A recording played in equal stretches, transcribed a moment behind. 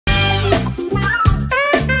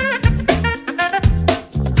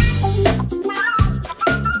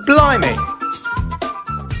behind me.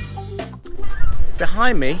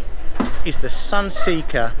 Behind me is the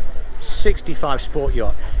Sunseeker 65 sport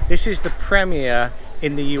yacht. This is the premier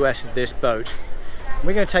in the US of this boat.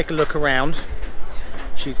 We're going to take a look around.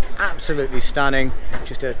 She's absolutely stunning.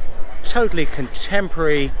 Just a totally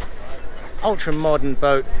contemporary, ultra modern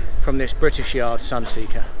boat from this British yard,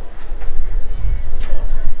 Sunseeker.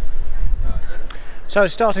 So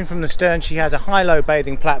starting from the stern, she has a high-low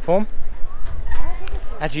bathing platform.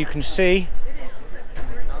 As you can see,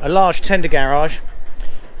 a large tender garage.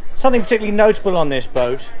 Something particularly notable on this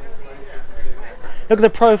boat, look at the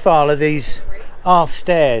profile of these aft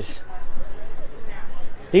stairs.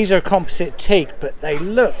 These are composite teak, but they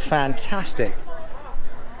look fantastic.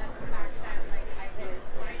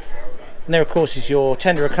 And there of course is your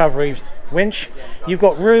tender recovery winch. You've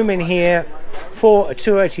got room in here for a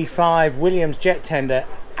 285 Williams jet tender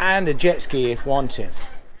and a jet ski if wanted.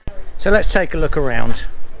 So let's take a look around.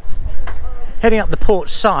 Heading up the port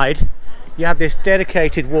side, you have this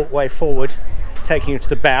dedicated walkway forward taking you to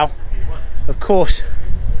the bow. Of course,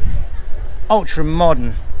 ultra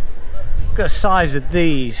modern. Look at the size of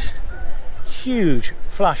these huge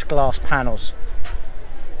flush glass panels.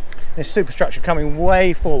 This superstructure coming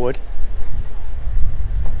way forward.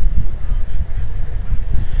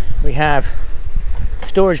 We have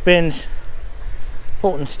storage bins,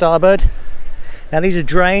 port and starboard. Now these are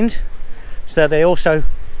drained, so they also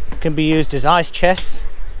can be used as ice chests.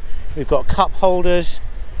 We've got cup holders,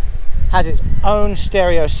 has its own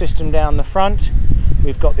stereo system down the front.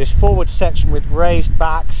 We've got this forward section with raised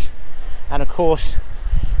backs, and of course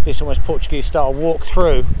this almost Portuguese style walk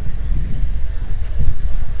through,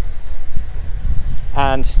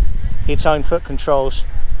 and its own foot controls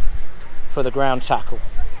for the ground tackle.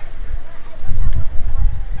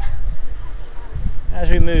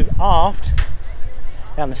 As we move aft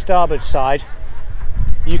down the starboard side,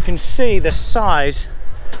 you can see the size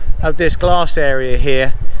of this glass area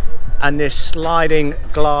here and this sliding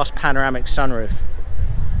glass panoramic sunroof.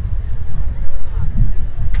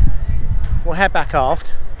 We'll head back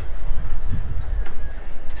aft.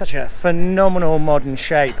 Such a phenomenal modern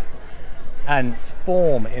shape and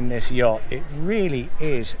form in this yacht. It really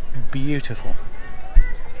is beautiful.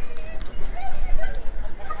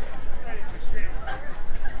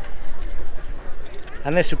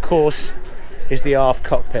 And this of course is the aft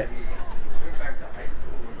cockpit,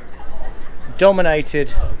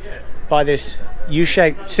 dominated by this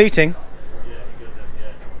U-shaped seating,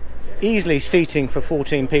 easily seating for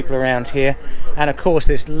 14 people around here, and of course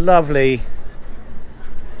this lovely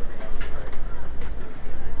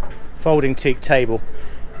folding teak table,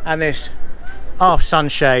 and this aft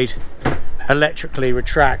sunshade electrically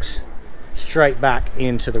retracts straight back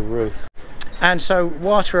into the roof. And so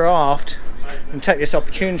whilst we're aft, and take this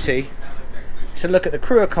opportunity to look at the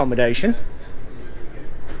crew accommodation.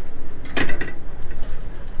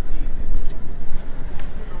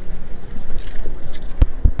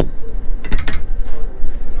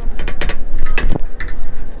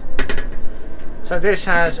 So this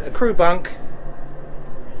has a crew bunk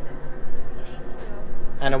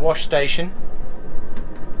and a wash station,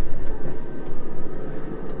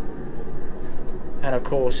 and of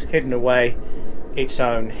course hidden away its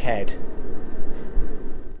own head.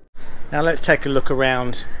 Now let's take a look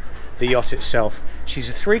around the yacht itself. She's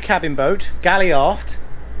a 3-cabin boat, galley aft.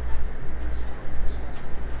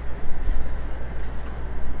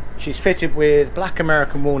 She's fitted with black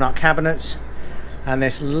American walnut cabinets and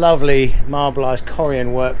this lovely marbleized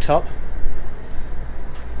Corian worktop.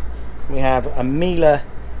 We have a Miele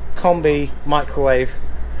combi microwave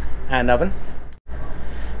and oven,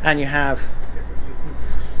 and you have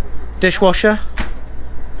dishwasher.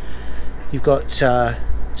 You've got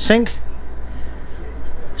sink,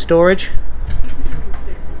 storage,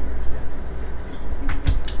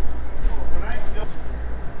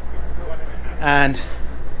 and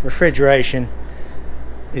refrigeration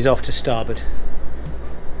is off to starboard.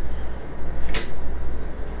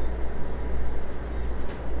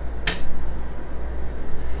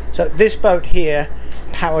 So this boat here,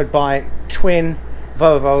 powered by twin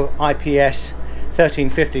Volvo IPS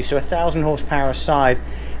 1350, so 1,000 horsepower aside,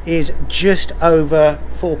 is just over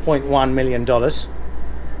 $4.1 million. And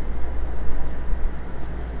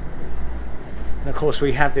of course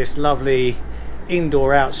we have this lovely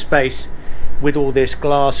indoor out space with all this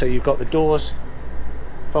glass, so you've got the doors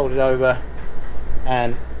folded over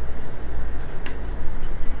and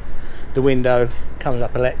the window comes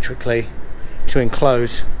up electrically to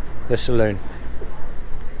enclose the saloon.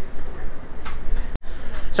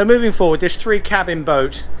 So moving forward, this 3-cabin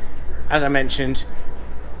boat, as I mentioned,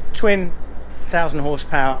 twin 1,000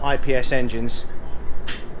 horsepower IPS engines,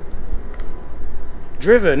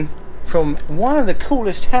 driven from one of the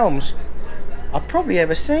coolest helms I've probably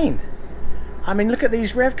ever seen. I mean, look at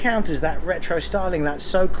these rev counters, that retro styling, that's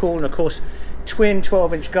so cool. And of course, twin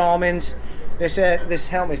 12-inch Garmins. This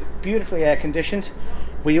helm is beautifully air conditioned.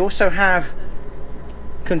 We also have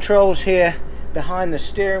controls here behind the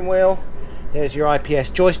steering wheel. There's your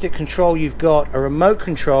IPS joystick control. You've got a remote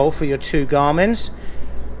control for your 2 Garmins.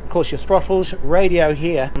 Of course, your throttles, radio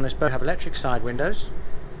here. On this boat have electric side windows.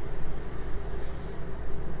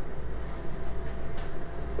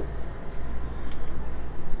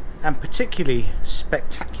 And particularly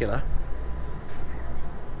spectacular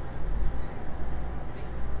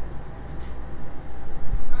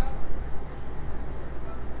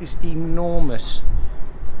this enormous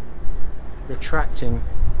retracting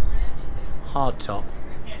hardtop,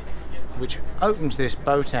 which opens this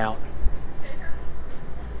boat out,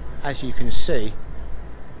 as you can see,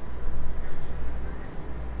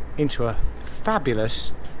 into a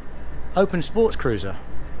fabulous open sports cruiser.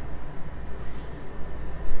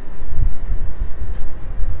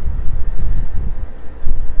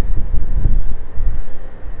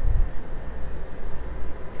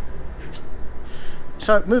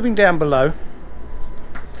 So moving down below,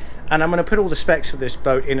 and I'm going to put all the specs for this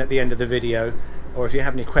boat in at the end of the video, or if you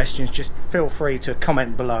have any questions just feel free to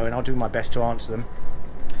comment below and I'll do my best to answer them.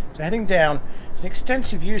 So heading down, it's an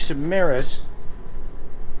extensive use of mirrors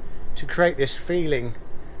to create this feeling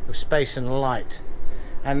of space and light,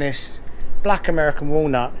 and this black American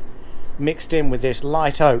walnut mixed in with this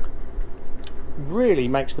light oak really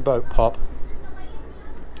makes the boat pop.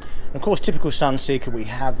 And of course, typical Sunseeker, we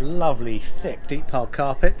have lovely thick deep hard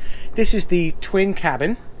carpet. This is the twin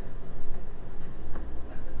cabin,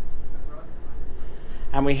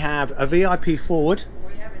 and we have a VIP forward,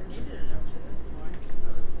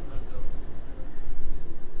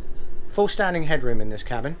 full standing headroom in this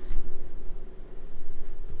cabin,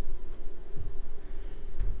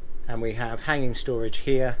 and we have hanging storage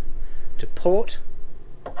here to port.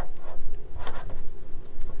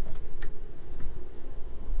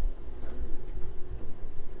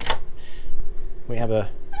 We have a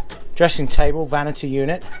dressing table, vanity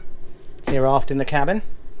unit here aft in the cabin.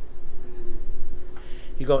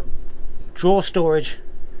 You've got drawer storage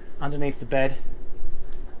underneath the bed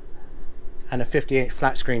and a 50-inch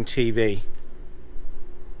flat screen TV.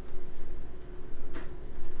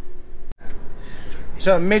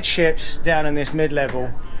 So midships, down in this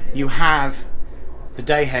mid-level, you have the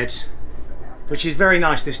day heads, which is very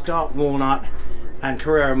nice. This dark walnut and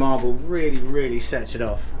Carrera marble really sets it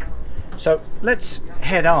off. So let's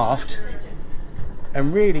head aft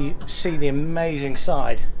and really see the amazing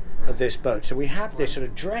side of this boat. So we have this sort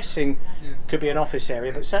of dressing, could be an office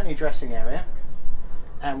area, but certainly dressing area.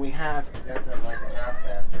 And we have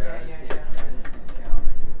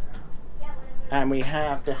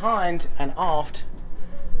behind and aft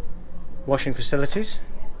washing facilities.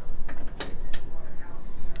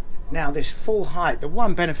 Now this full height, the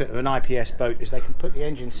one benefit of an IPS boat is they can put the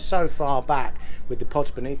engine so far back with the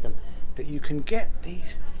pods beneath them that you can get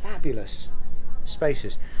these fabulous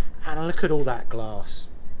spaces. And look at all that glass.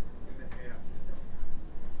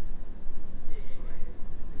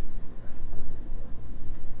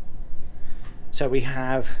 So we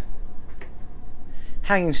have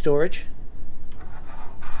hanging storage.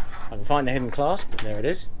 I can find the hidden clasp, there it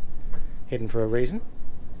is, hidden for a reason.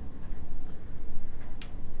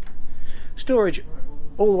 Storage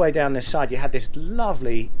all the way down this side. You had this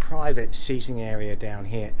lovely private seating area down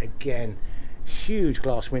here. Again, huge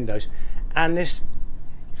glass windows, and this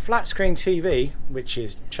flat screen TV, which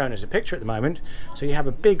is shown as a picture at the moment. So you have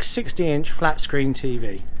a big 60-inch flat screen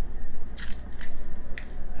TV,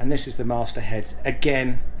 and this is the master heads.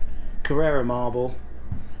 Again, Carrera marble,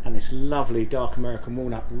 and this lovely dark American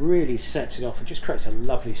walnut really sets it off and just creates a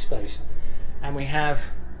lovely space. And we have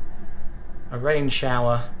a rain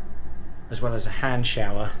shower as well as a hand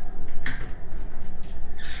shower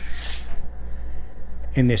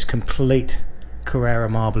in this complete Carrera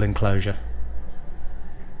marble enclosure.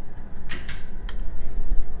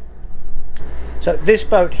 So this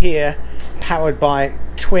boat here, powered by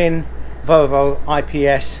twin Volvo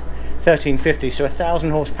IPS 1350, so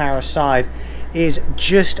 1,000 horsepower a side, is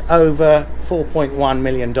just over $4.1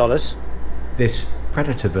 million. This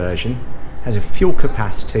Predator version has a fuel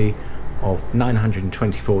capacity of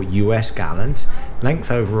 924 US gallons,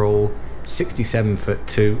 length overall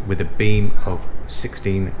 67'2" with a beam of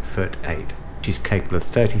 16'8", which is capable of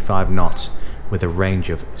 35 knots with a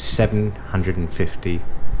range of 750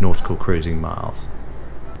 nautical cruising miles.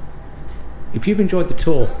 If you've enjoyed the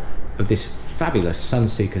tour of this fabulous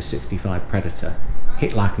Sunseeker 65 Predator,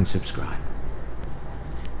 hit like and subscribe.